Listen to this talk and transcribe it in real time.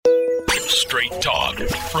Straight talk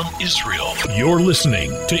from Israel. You're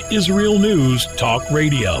listening to Israel News Talk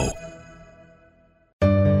Radio.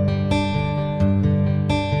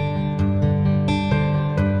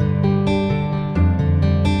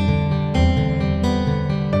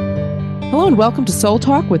 Hello and welcome to Soul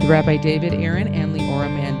Talk with Rabbi David Aaron and Leora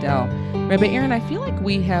Mandel. Rabbi Aaron, I feel like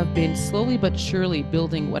we have been slowly but surely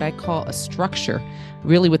building what I call a structure,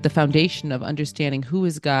 really with the foundation of understanding who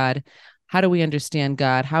is God, how do we understand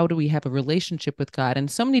God, how do we have a relationship with God, and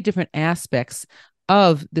so many different aspects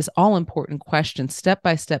of this all-important question,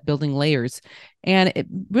 step-by-step building layers. And it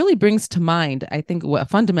really brings to mind, I think, a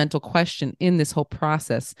fundamental question in this whole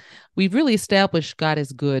process. We've really established God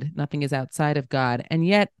is good, nothing is outside of God, and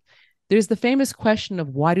yet there's the famous question of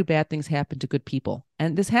why do bad things happen to good people?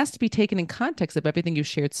 And this has to be taken in context of everything you've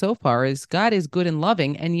shared so far, is God is good and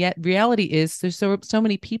loving, and yet reality is there's so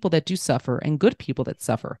many people that do suffer and good people that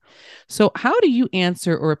suffer. So how do you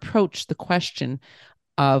answer or approach the question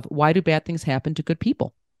of why do bad things happen to good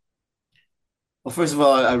people? Well, first of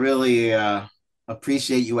all, I really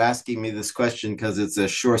appreciate you asking me this question because it's a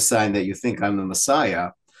sure sign that you think I'm the Messiah.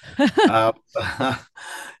 uh,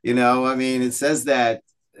 it says that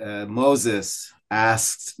Moses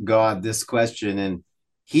asked God this question and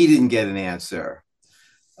he didn't get an answer.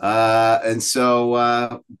 So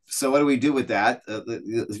what do we do with that?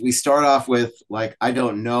 We start off with, like, I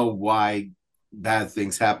don't know why bad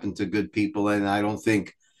things happen to good people. And I don't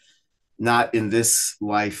think, not in this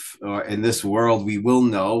life or in this world, we will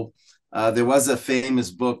know. There was a famous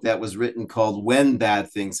book that was written called When Bad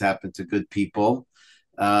Things Happen to Good People.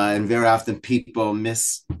 And very often people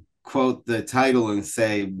misquote the title and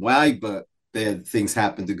say, why but bad things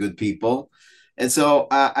happen to good people? And so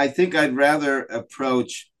I think I'd rather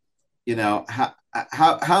approach, how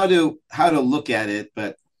to look at it,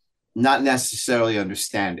 but not necessarily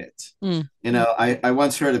understand it. I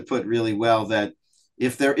once heard it put really well that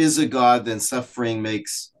if there is a God, then suffering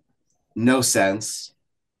makes no sense.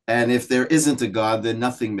 And if there isn't a God, then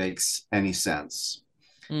nothing makes any sense.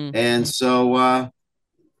 And so,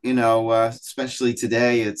 especially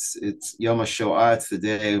today, it's Yom HaShoah. It's the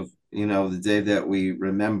day of, the day that we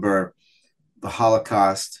remember the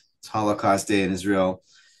Holocaust. It's Holocaust Day in Israel.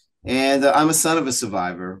 And I'm a son of a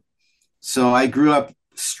survivor. So I grew up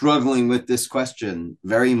struggling with this question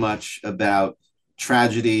very much about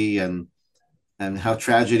tragedy and how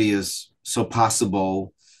tragedy is so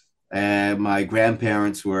possible. And my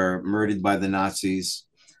grandparents were murdered by the Nazis.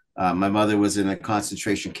 My mother was in a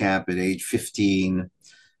concentration camp at age 15.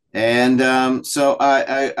 And so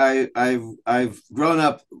I've grown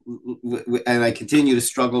up and I continue to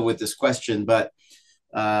struggle with this question. But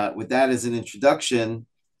with that as an introduction,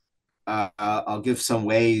 I'll give some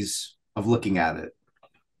ways of looking at it.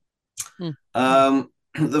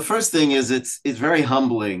 The first thing is it's very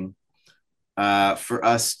humbling for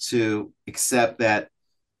us to accept that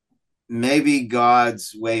maybe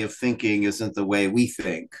God's way of thinking isn't the way we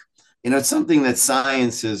think. It's something that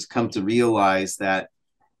science has come to realize, that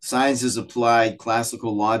science has applied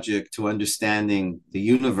classical logic to understanding the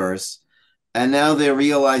universe. And now they're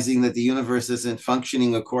realizing that the universe isn't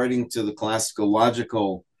functioning according to the classical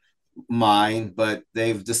logical mind, but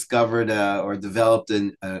they've discovered or developed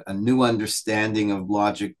a new understanding of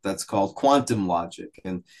logic that's called quantum logic.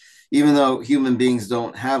 And even though human beings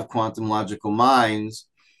don't have quantum logical minds,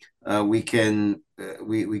 we can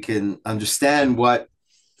understand what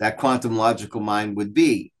that quantum logical mind would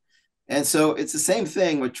be. And so it's the same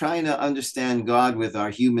thing. We're trying to understand God with our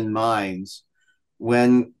human minds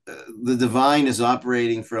when the divine is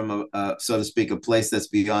operating from so to speak, a place that's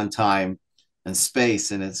beyond time and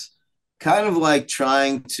space. And it's kind of like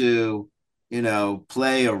trying to,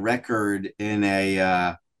 play a record in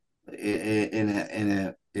a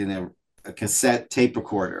cassette tape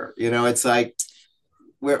recorder. It's like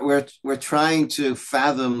we're trying to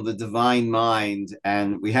fathom the divine mind,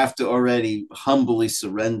 and we have to already humbly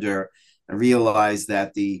surrender and realize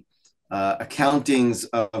that the accountings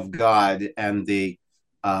of God and the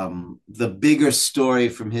bigger story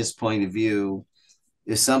from his point of view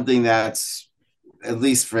is something that's, at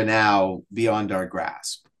least for now, beyond our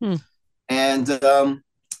grasp. And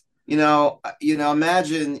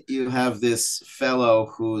imagine you have this fellow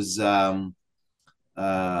who's some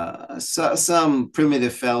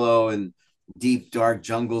primitive fellow in deep, dark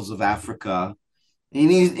jungles of Africa.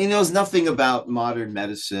 He knows nothing about modern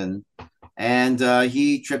medicine. And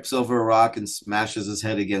he trips over a rock and smashes his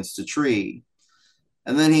head against a tree.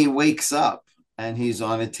 And then he wakes up and he's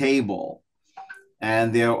on a table.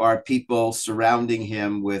 And there are people surrounding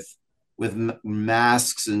him with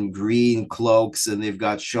masks and green cloaks, and they've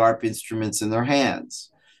got sharp instruments in their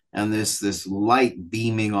hands. and this light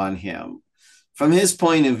beaming on him. From his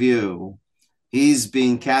point of view, he's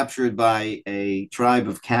being captured by a tribe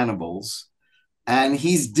of cannibals, and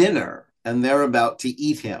he's dinner, and they're about to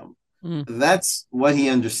eat him. Mm. That's what he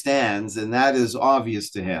understands, and that is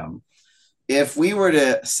obvious to him. If we were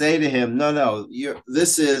to say to him, no, no,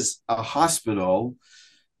 this is a hospital,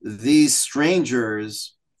 these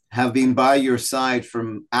strangers have been by your side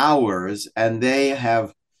for hours, and they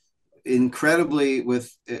have incredibly,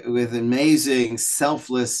 with amazing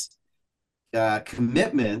selfless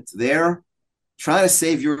commitment, they're trying to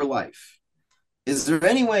save your life. Is there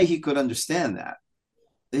any way he could understand that?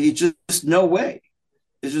 He just no way.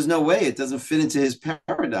 There's just no way. It doesn't fit into his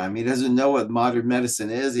paradigm. He doesn't know what modern medicine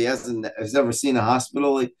is. He's never seen a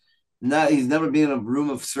hospital. He's never been in a room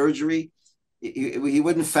of surgery. He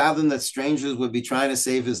wouldn't fathom that strangers would be trying to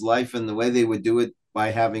save his life, and the way they would do it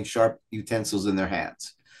by having sharp utensils in their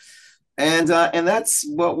hands. And that's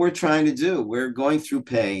what we're trying to do. We're going through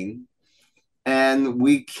pain, and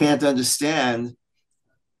we can't understand,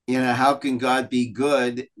 how can God be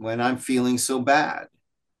good when I'm feeling so bad?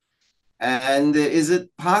 And is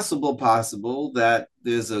it possible that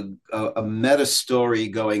there's a meta story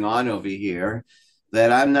going on over here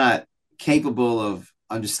that I'm not capable of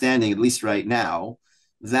understanding, at least right now,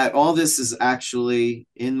 that all this is actually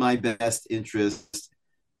in my best interest,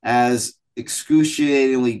 as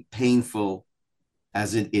excruciatingly painful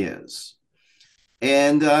as it is?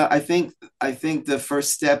 And I think the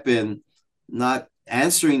first step in not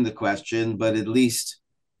answering the question, but at least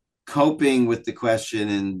coping with the question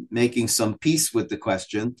and making some peace with the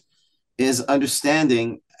question, is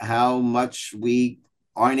understanding how much we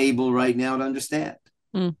aren't able right now to understand.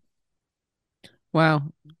 Mm. Wow.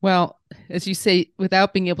 Well, as you say,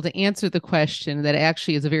 without being able to answer the question, that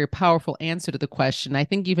actually is a very powerful answer to the question. I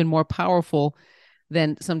think even more powerful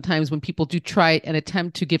than sometimes when people do try and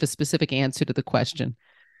attempt to give a specific answer to the question.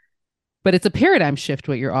 But it's a paradigm shift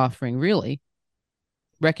what you're offering, really,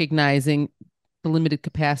 recognizing the limited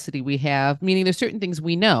capacity we have, meaning there's certain things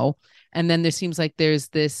we know, and then there seems like there's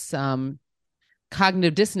this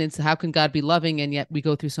cognitive dissonance. How can God be loving and yet we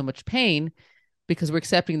go through so much pain? Because we're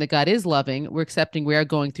accepting that God is loving, we're accepting we are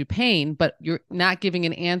going through pain, but you're not giving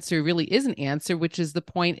an answer really is an answer, which is the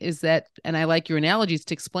point is that, and I like your analogies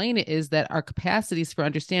to explain it, is that our capacities for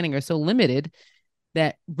understanding are so limited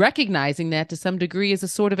that recognizing that to some degree is a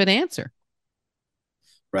sort of an answer.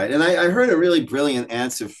 Right. And I heard a really brilliant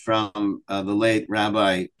answer from the late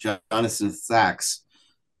Rabbi Jonathan Sachs,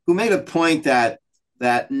 who made a point that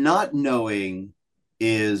not knowing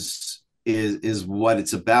is what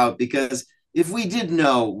it's about. Because if we did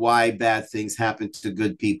know why bad things happen to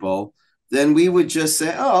good people, then we would just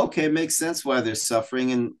say, oh, okay, it makes sense why they're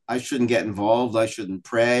suffering, and I shouldn't get involved. I shouldn't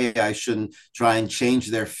pray. I shouldn't try and change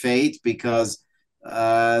their fate, because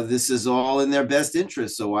this is all in their best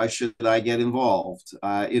interest. So why should I get involved?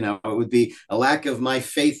 It would be a lack of my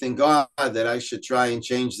faith in God that I should try and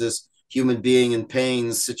change this human being in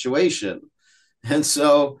pain situation. And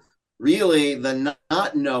so really the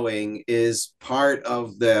not knowing is part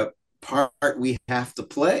of the part we have to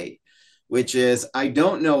play, which is, I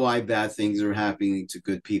don't know why bad things are happening to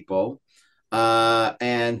good people.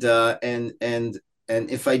 And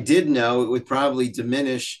if I did know, it would probably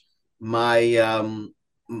diminish my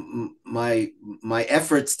my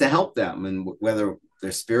efforts to help them, and whether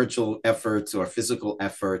they're spiritual efforts or physical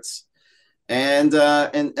efforts. And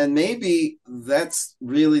maybe that's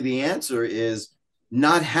really the answer, is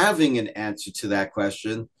not having an answer to that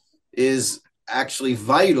question is actually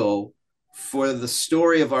vital for the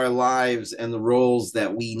story of our lives and the roles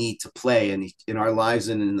that we need to play in our lives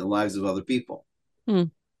and in the lives of other people. Hmm.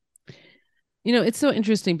 It's so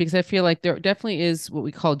interesting because I feel like there definitely is what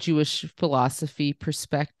we call Jewish philosophy,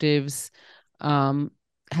 perspectives,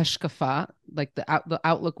 hashkafa, like the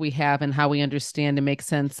outlook we have and how we understand and make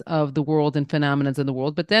sense of the world and phenomena in the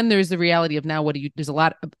world. But then there's the reality of now, there's a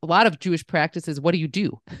lot of Jewish practices. What do you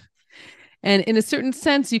do? And in a certain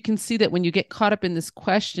sense, you can see that when you get caught up in this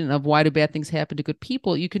question of why do bad things happen to good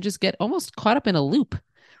people, you can just get almost caught up in a loop.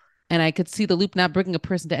 And I could see the loop not bringing a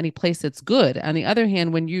person to any place that's good. On the other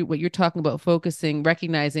hand, what you're talking about, focusing,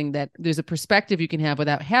 recognizing that there's a perspective you can have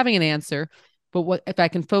without having an answer. But what if I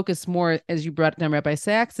can focus more, as you brought down Rabbi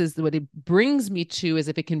Sachs, is what it brings me to is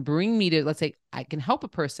if it can bring me to, let's say, I can help a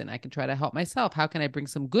person, I can try to help myself. How can I bring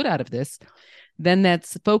some good out of this? Then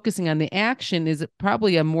that's focusing on the action is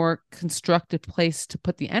probably a more constructive place to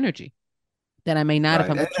put the energy that I may not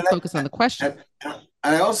Right. if I'm too focused on the question.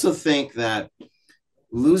 I also think that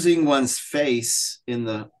losing one's faith in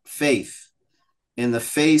the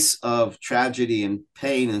face of tragedy and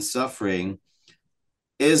pain and suffering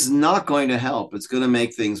is not going to help. It's going to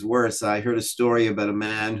make things worse. I heard a story about a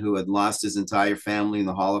man who had lost his entire family in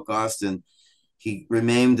the Holocaust, and he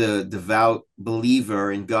remained a devout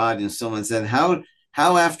believer in God. And someone said, how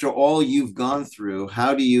after all you've gone through,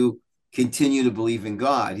 how do you continue to believe in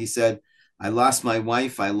God? He said, I lost my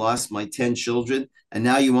wife, I lost my 10 children, and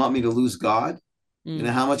now you want me to lose God? You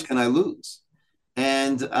know, how much can I lose?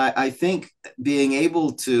 And I think being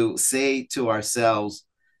able to say to ourselves,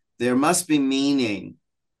 there must be meaning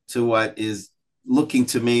to what is looking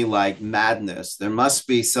to me like madness. There must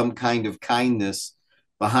be some kind of kindness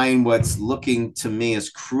behind what's looking to me as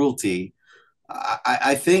cruelty.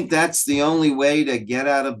 I think that's the only way to get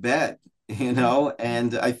out of bed, you know?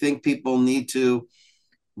 And I think people need to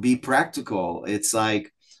be practical. It's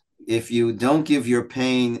like if you don't give your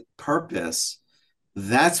pain purpose,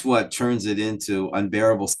 that's what turns it into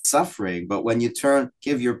unbearable suffering. But when you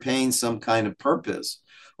give your pain some kind of purpose,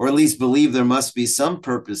 or at least believe there must be some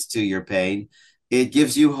purpose to your pain, it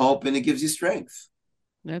gives you hope and it gives you strength.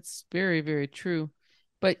 That's very, very true.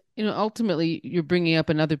 But, ultimately, you're bringing up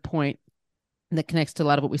another point that connects to a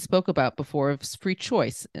lot of what we spoke about before of free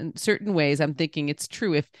choice. In certain ways, I'm thinking it's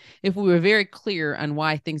true. If we were very clear on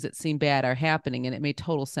why things that seem bad are happening and it made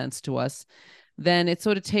total sense to us, then it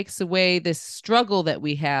sort of takes away this struggle that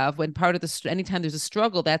we have. When part of anytime there's a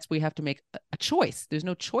struggle, that's where we have to make a choice. There's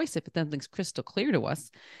no choice if something's crystal clear to us.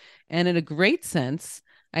 And in a great sense,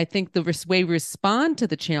 I think the way we respond to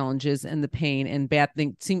the challenges and the pain and bad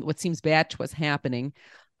things, what seems bad to us happening,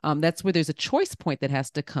 that's where there's a choice point that has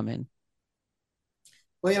to come in.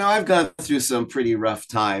 Well, I've gone through some pretty rough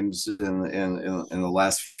times in the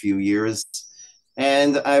last few years,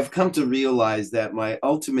 and I've come to realize that my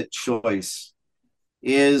ultimate choice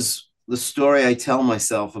is the story I tell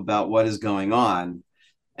myself about what is going on.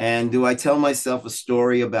 And do I tell myself a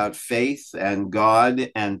story about faith and God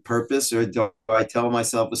and purpose, or do I tell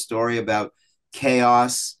myself a story about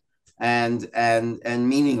chaos and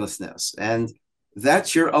meaninglessness? And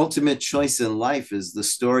that's your ultimate choice in life, is the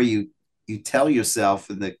story you tell yourself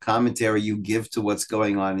and the commentary you give to what's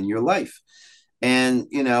going on in your life. And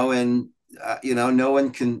no one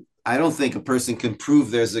can. I don't think a person can prove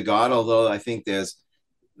there's a God, although I think there's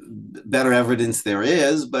better evidence there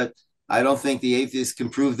is, but I don't think the atheist can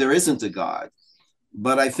prove there isn't a God.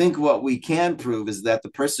 But I think what we can prove is that the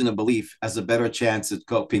person of belief has a better chance at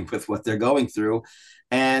coping with what they're going through.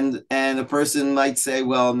 And a person might say,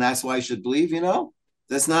 well, and that's why I should believe,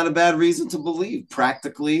 that's not a bad reason to believe.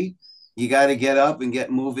 Practically, you got to get up and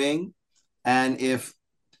get moving. And if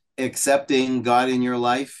accepting God in your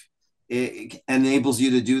life it enables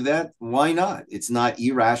you to do that, why not? It's not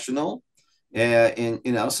irrational.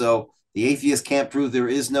 So the atheist can't prove there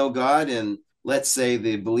is no God, and let's say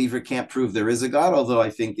the believer can't prove there is a God, although I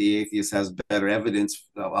think the atheist has better evidence,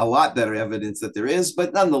 a lot better evidence that there is,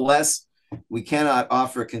 but nonetheless, we cannot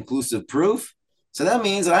offer conclusive proof. So that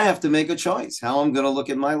means I have to make a choice how I'm going to look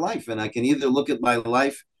at my life. And I can either look at my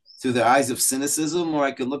life through the eyes of cynicism, or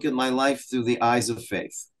I can look at my life through the eyes of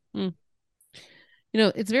faith.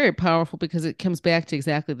 It's very powerful because it comes back to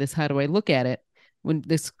exactly this. How do I look at it?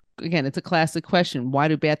 Again, it's a classic question. Why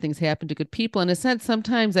do bad things happen to good people? In a sense,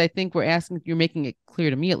 sometimes I think you're making it clear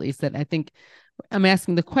to me, at least, that I think I'm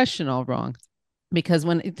asking the question all wrong. Because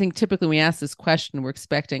typically we ask this question, we're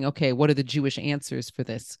expecting, okay, what are the Jewish answers for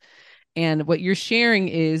this? And what you're sharing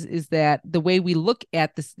is that the way we look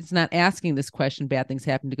at this, it's not asking this question, bad things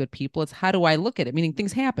happen to good people. It's how do I look at it? Meaning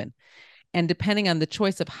things happen. And depending on the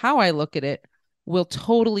choice of how I look at it, will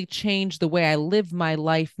totally change the way I live my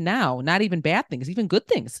life now. Not even bad things, even good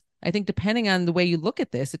things. I think depending on the way you look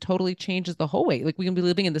at this, it totally changes the whole way. Like we can be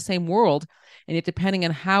living in the same world, and yet depending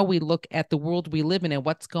on how we look at the world we live in and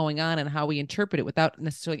what's going on and how we interpret it without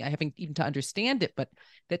necessarily having even to understand it, but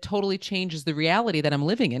that totally changes the reality that I'm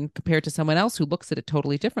living in compared to someone else who looks at it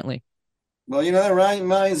totally differently. Well, that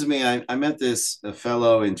reminds me, I met this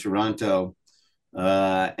fellow in Toronto,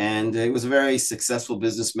 and he was a very successful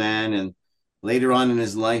businessman, and later on in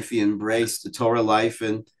his life, he embraced the Torah life.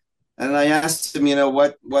 And I asked him,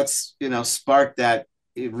 what's sparked that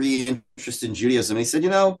re-interest in Judaism. And he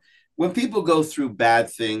said, when people go through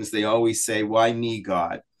bad things, they always say, why me,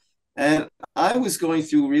 God? And I was going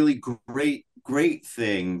through really great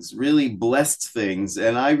things, really blessed things.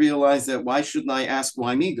 And I realized that why shouldn't I ask,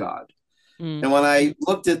 why me, God? And when I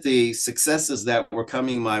looked at the successes that were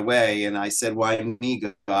coming my way, and I said, why me,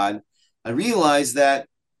 God? I realized that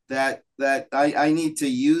I need to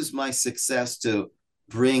use my success to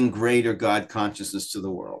bring greater God consciousness to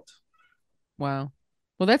the world. Wow.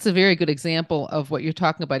 Well, that's a very good example of what you're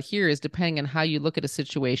talking about here, is depending on how you look at a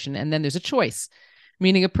situation. And then there's a choice.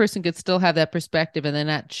 meaning a person could still have that perspective and then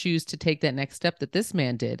not choose to take that next step that this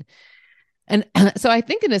man did. And so I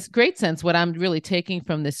think in this great sense, what I'm really taking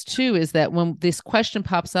from this too is that when this question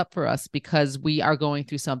pops up for us because we are going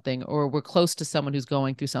through something, or we're close to someone who's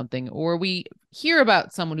going through something, or we hear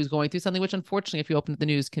about someone who's going through something, which unfortunately, if you open the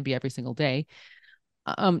news, can be every single day.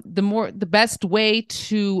 The best way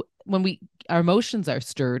to, when our emotions are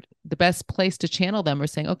stirred, the best place to channel them are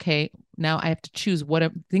saying, okay, now I have to choose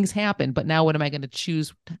things happen, but now what am I going to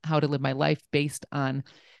choose how to live my life based on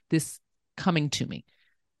this coming to me?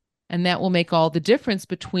 And that will make all the difference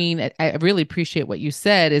between, I really appreciate what you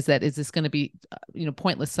said, is this going to be,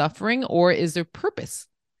 pointless suffering, or is there purpose?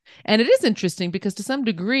 And it is interesting because to some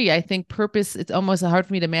degree, I think purpose, it's almost hard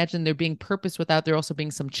for me to imagine there being purpose without there also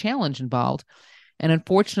being some challenge involved. And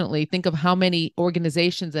unfortunately, think of how many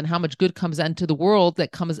organizations and how much good comes into the world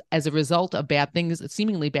that comes as a result of bad things,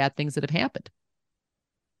 seemingly bad things that have happened.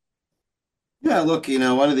 Yeah, look,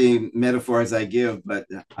 one of the metaphors I give, but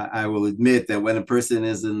I will admit that when a person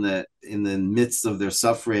is in the midst of their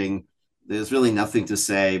suffering, there's really nothing to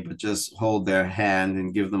say but just hold their hand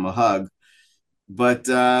and give them a hug. But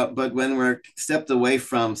when we're stepped away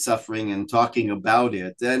from suffering and talking about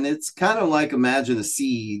it, then it's kind of like, imagine a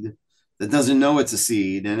seed that doesn't know it's a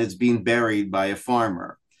seed and it's being buried by a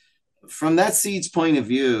farmer. From that seed's point of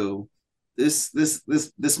view, this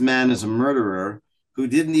man is a murderer who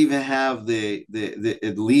didn't even have the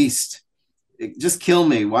at least, just kill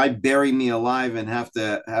me. Why bury me alive and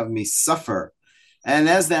have me suffer? And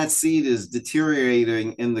as that seed is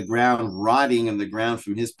deteriorating in the ground, rotting in the ground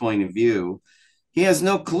from his point of view, he has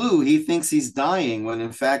no clue. He thinks he's dying when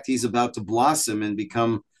in fact he's about to blossom and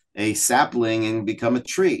become a sapling and become a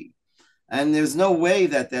tree. And there's no way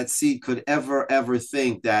that seed could ever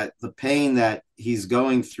think that the pain that he's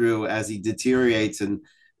going through as he deteriorates and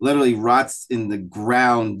literally rots in the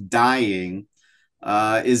ground, dying,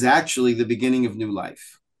 is actually the beginning of new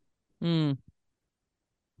life. Mm.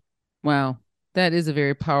 Wow. That is a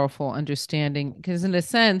very powerful understanding, because in a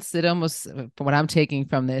sense, it almost, what I'm taking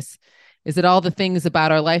from this is that all the things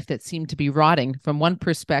about our life that seem to be rotting from one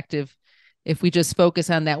perspective, if we just focus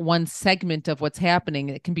on that one segment of what's happening,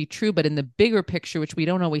 it can be true. But in the bigger picture, which we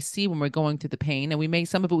don't always see when we're going through the pain, and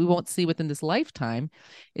some of it we won't see within this lifetime,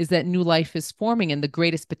 is that new life is forming, and the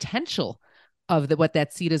greatest potential of what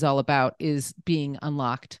that seed is all about is being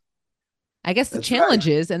unlocked. I guess the challenge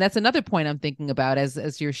is, and that's another point I'm thinking about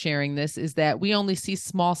as you're sharing this, is that we only see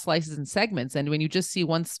small slices and segments. And when you just see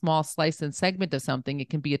one small slice and segment of something, it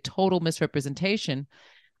can be a total misrepresentation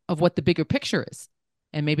of what the bigger picture is.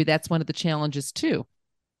 And maybe that's one of the challenges too.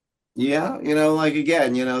 Yeah, like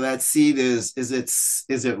again, that seed is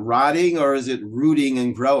it rotting or is it rooting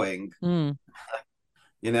and growing? Mm.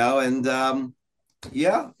 And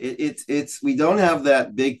it's we don't have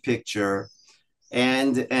that big picture.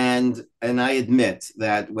 And I admit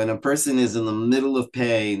that when a person is in the middle of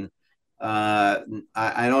pain, I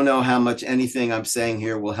don't know how much anything I'm saying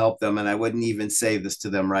here will help them, and I wouldn't even say this to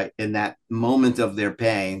them right in that moment of their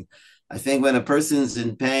pain. I think when a person's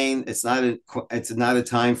in pain, it's not a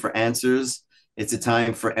time for answers. It's a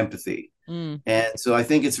time for empathy. Mm. And so I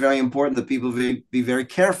think it's very important that people be very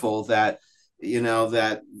careful that,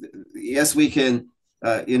 that yes, we can,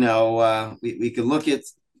 we can look at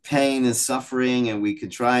pain and suffering and we can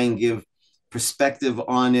try and give perspective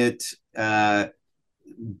on it.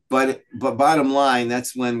 But bottom line,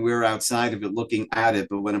 that's when we're outside of it looking at it.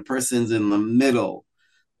 But when a person's in the middle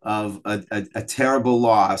of a terrible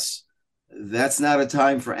loss, that's not a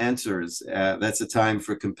time for answers. That's a time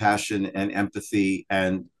for compassion and empathy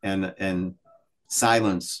and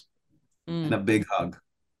silence and a big hug.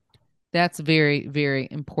 That's very, very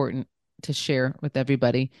important to share with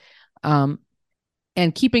everybody.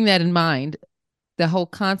 And keeping that in mind, the whole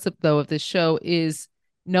concept, though, of this show is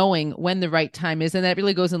knowing when the right time is. And that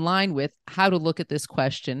really goes in line with how to look at this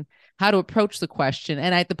question, how to approach the question.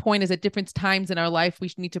 And the point is, at different times in our life, we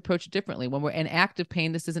need to approach it differently. When we're in active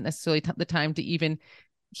pain, this isn't necessarily the time to even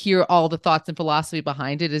hear all the thoughts and philosophy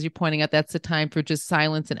behind it. As you're pointing out, that's the time for just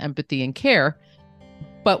silence and empathy and care.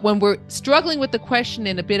 But when we're struggling with the question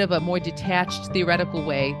in a bit of a more detached, theoretical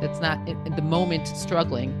way, that's not in the moment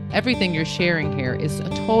struggling, everything you're sharing here is a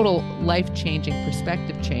total life-changing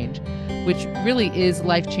perspective change, which really is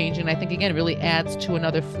life-changing. I think, again, really adds to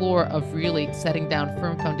another floor of really setting down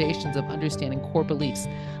firm foundations of understanding core beliefs.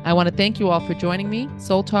 I want to thank you all for joining me.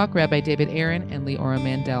 Soul Talk, Rabbi David Aaron and Leora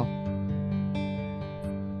Mandel.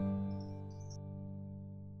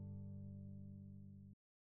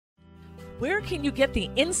 Where can you get the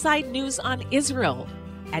inside news on Israel?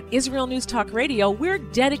 At Israel News Talk Radio, we're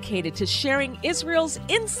dedicated to sharing Israel's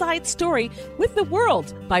inside story with the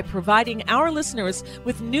world by providing our listeners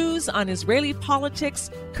with news on Israeli politics,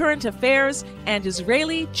 current affairs, and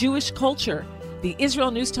Israeli Jewish culture. The Israel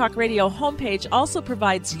News Talk Radio homepage also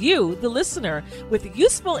provides you, the listener, with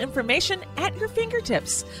useful information at your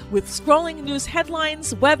fingertips, with scrolling news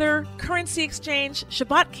headlines, weather, currency exchange,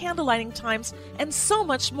 Shabbat candlelighting times, and so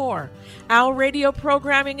much more. Our radio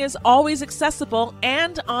programming is always accessible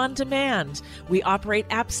and on demand. We operate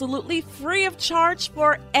absolutely free of charge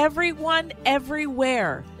for everyone,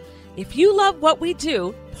 everywhere. If you love what we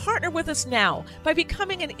do, partner with us now by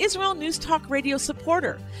becoming an Israel News Talk Radio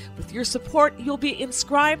supporter. With your support, you'll be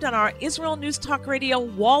inscribed on our Israel News Talk Radio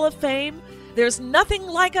Wall of Fame. There's nothing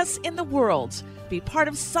like us in the world. Be part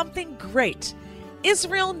of something great.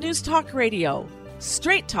 Israel News Talk Radio.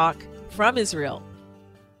 Straight talk from Israel.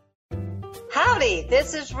 Howdy,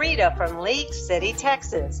 this is Rita from League City,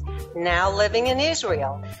 Texas, now living in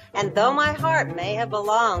Israel. And though my heart may have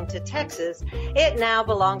belonged to Texas, it now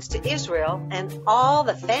belongs to Israel and all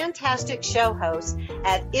the fantastic show hosts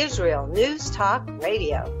at Israel News Talk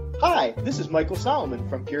Radio. Hi, this is Michael Solomon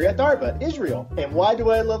from Kiryat Arba, Israel. And why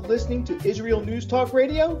do I love listening to Israel News Talk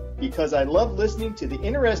Radio? Because I love listening to the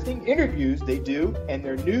interesting interviews they do and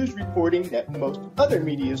their news reporting that most other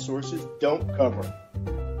media sources don't cover.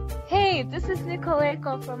 Hey, this is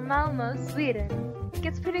Nicoleko from Malmö, Sweden. It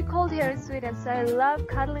gets pretty cold here in Sweden, so I love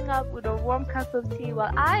cuddling up with a warm cup of tea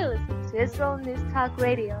while I listen to Israel News Talk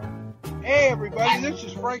Radio. Hey everybody, this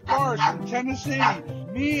is Frank Morris from Tennessee.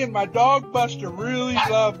 Me and my dog Buster really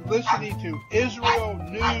love listening to Israel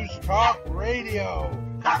News Talk Radio.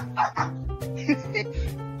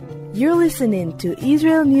 You're listening to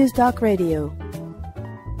Israel News Talk Radio.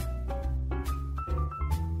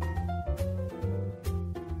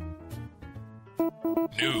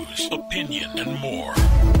 News, opinion, and more.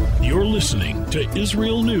 You're listening to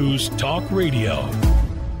Israel News Talk Radio.